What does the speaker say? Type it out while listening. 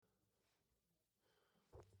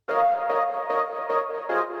New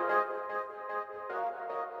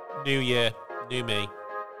year, new me.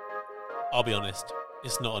 I'll be honest,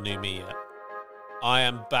 it's not a new me yet. I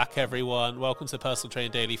am back, everyone. Welcome to Personal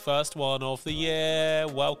Training Daily, first one of the year.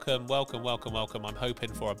 Welcome. I'm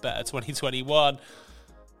hoping for a better 2021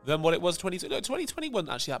 than what it was 2020. No, 2020 wasn't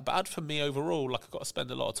actually that bad for me overall. Like, I got to spend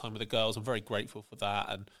a lot of time with the girls. I'm very grateful for that.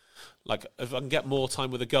 And like, if I can get more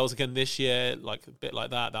time with the girls again this year, like a bit like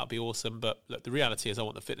that, that'd be awesome. But look, the reality is I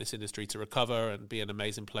want the fitness industry to recover and be an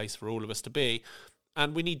amazing place for all of us to be.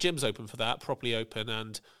 And we need gyms open for that, properly open.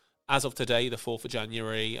 And as of today, the 4th of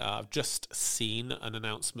January, I've just seen an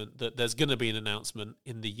announcement that there's going to be an announcement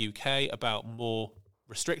in the UK about more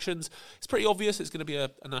restrictions. It's pretty obvious it's going to be a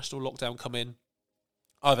national lockdown come in.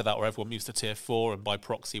 Either that or everyone moves to tier 4 and by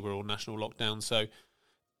proxy we're all national lockdown. So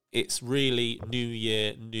it's really new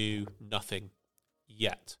year, new nothing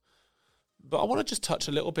yet. But I want to just touch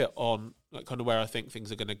a little bit on like kind of where I think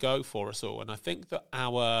things are going to go for us all. And I think that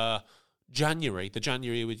our January, the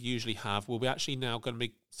January we'd usually have, will be actually now going to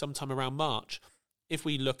be sometime around March. If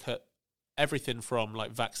we look at everything from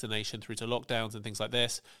like vaccination through to lockdowns and things like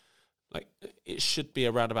this, like it should be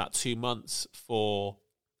around about 2 months for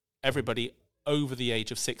everybody over the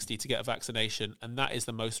age of 60 to get a vaccination, and that is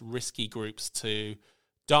the most risky groups to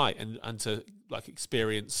die and to like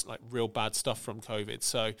experience like real bad stuff from COVID.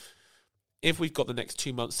 So if we've got the next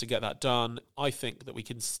 2 months to get that done, I think that we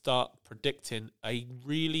can start predicting a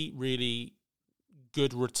really, really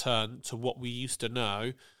good return to what we used to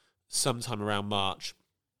know sometime around March.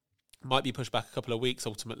 Might be pushed back a couple of weeks.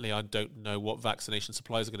 Ultimately, I don't know what vaccination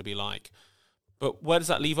supplies are going to be like. But where does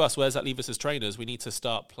that leave us? Where does that leave us as trainers? We need to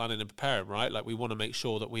start planning and preparing, right? Like, we want to make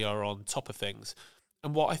sure that we are on top of things.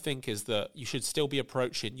 And what I think is that you should still be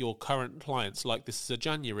approaching your current clients like this is a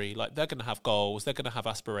January. Like, they're going to have goals, they're going to have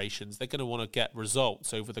aspirations, they're going to want to get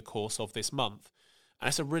results over the course of this month. And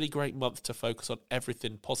it's a really great month to focus on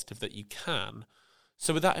everything positive that you can.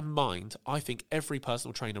 So with that in mind, I think every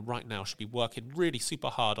personal trainer right now should be working really super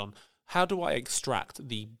hard on how do I extract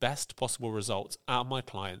the best possible results out of my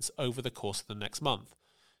clients over the course of the next month.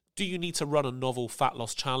 Do you need to run a novel fat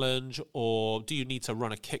loss challenge, or do you need to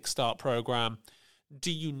run a kickstart program?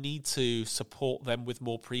 Do you need to support them with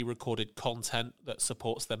more pre-recorded content that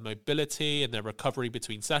supports their mobility and their recovery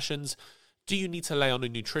between sessions? Do you need to lay on a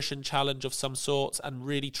nutrition challenge of some sort and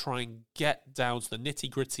really try and get down to the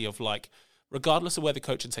nitty-gritty of like, regardless of where the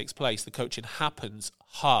coaching takes place, the coaching happens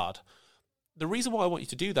hard. The reason why I want you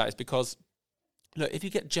to do that is because, look, if you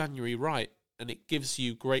get January right and it gives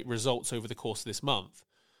you great results over the course of this month,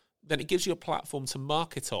 then it gives you a platform to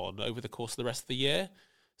market on over the course of the rest of the year.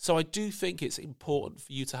 So I do think it's important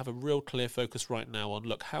for you to have a real clear focus right now on,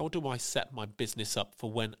 look, how do I set my business up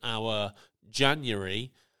for when our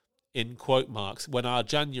January, in quote marks, when our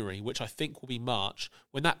January, which I think will be March,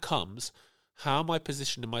 when that comes, how am I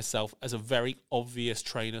positioning myself as a very obvious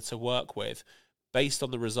trainer to work with based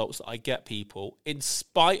on the results that I get people in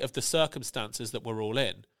spite of the circumstances that we're all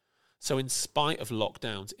in? So in spite of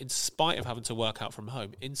lockdowns, in spite of having to work out from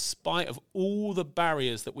home, in spite of all the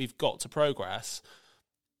barriers that we've got to progress,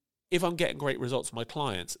 if I'm getting great results from my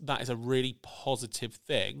clients, that is a really positive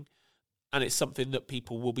thing. And it's something that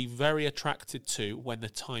people will be very attracted to when the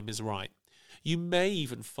time is right. You may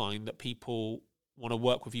even find that people want to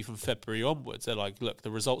work with you from February onwards. They're like, look,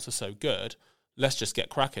 the results are so good. Let's just get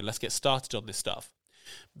cracking. Let's get started on this stuff.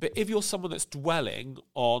 But if you're someone that's dwelling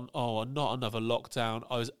on, oh, not another lockdown.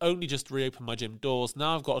 I was only just reopened my gym doors.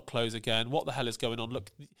 Now I've got to close again. What the hell is going on? Look,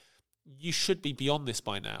 you should be beyond this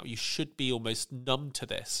by now. You should be almost numb to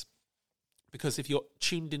this. Because if you're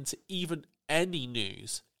tuned into even any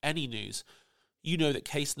news, you know that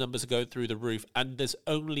case numbers are going through the roof, and there's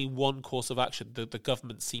only one course of action that the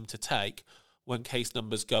government seem to take when case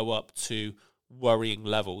numbers go up to worrying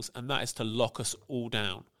levels, and that is to lock us all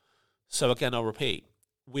down. So again, I'll repeat,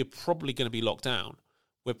 we're probably going to be locked down.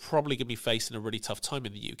 We're probably going to be facing a really tough time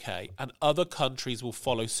in the UK, and other countries will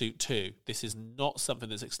follow suit too. This is not something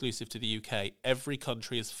that's exclusive to the UK. Every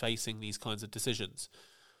country is facing these kinds of decisions.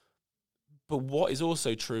 But what is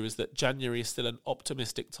also true is that January is still an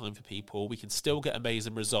optimistic time for people. We can still get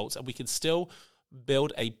amazing results, and we can still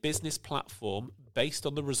build a business platform based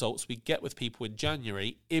on the results we get with people in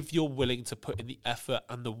January if you're willing to put in the effort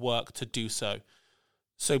and the work to do so.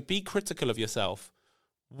 So be critical of yourself.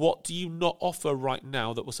 What do you not offer right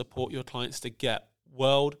now that will support your clients to get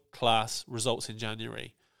world-class results in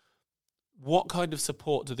January? What kind of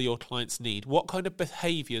support do your clients need? What kind of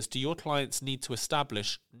behaviours do your clients need to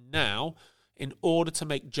establish now in order to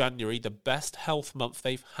make January the best health month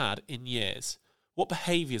they've had in years? What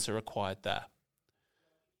behaviours are required there?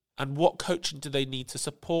 And what coaching do they need to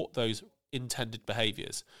support those intended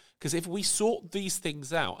behaviors. Because if we sort these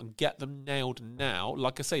things out and get them nailed now,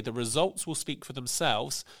 like I say, the results will speak for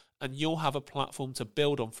themselves, and you'll have a platform to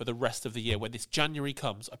build on for the rest of the year. When this January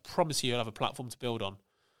comes, I promise you'll have a platform to build on.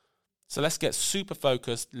 So let's get super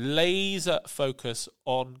focused, laser focus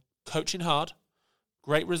on coaching hard,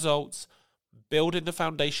 great results, building the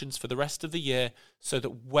foundations for the rest of the year so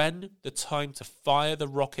that when the time to fire the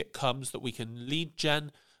rocket comes, that we can lead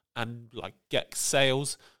gen and get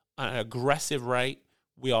sales at an aggressive rate,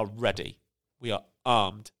 we are ready, we are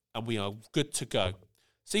armed, and we are good to go.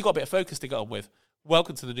 So you've got a bit of focus to get on with.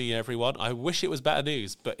 Welcome to the new year, everyone. I wish it was better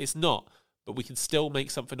news, but it's not. But we can still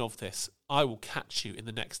make something of this. I will catch you in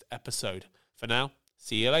the next episode. For now,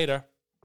 see you later.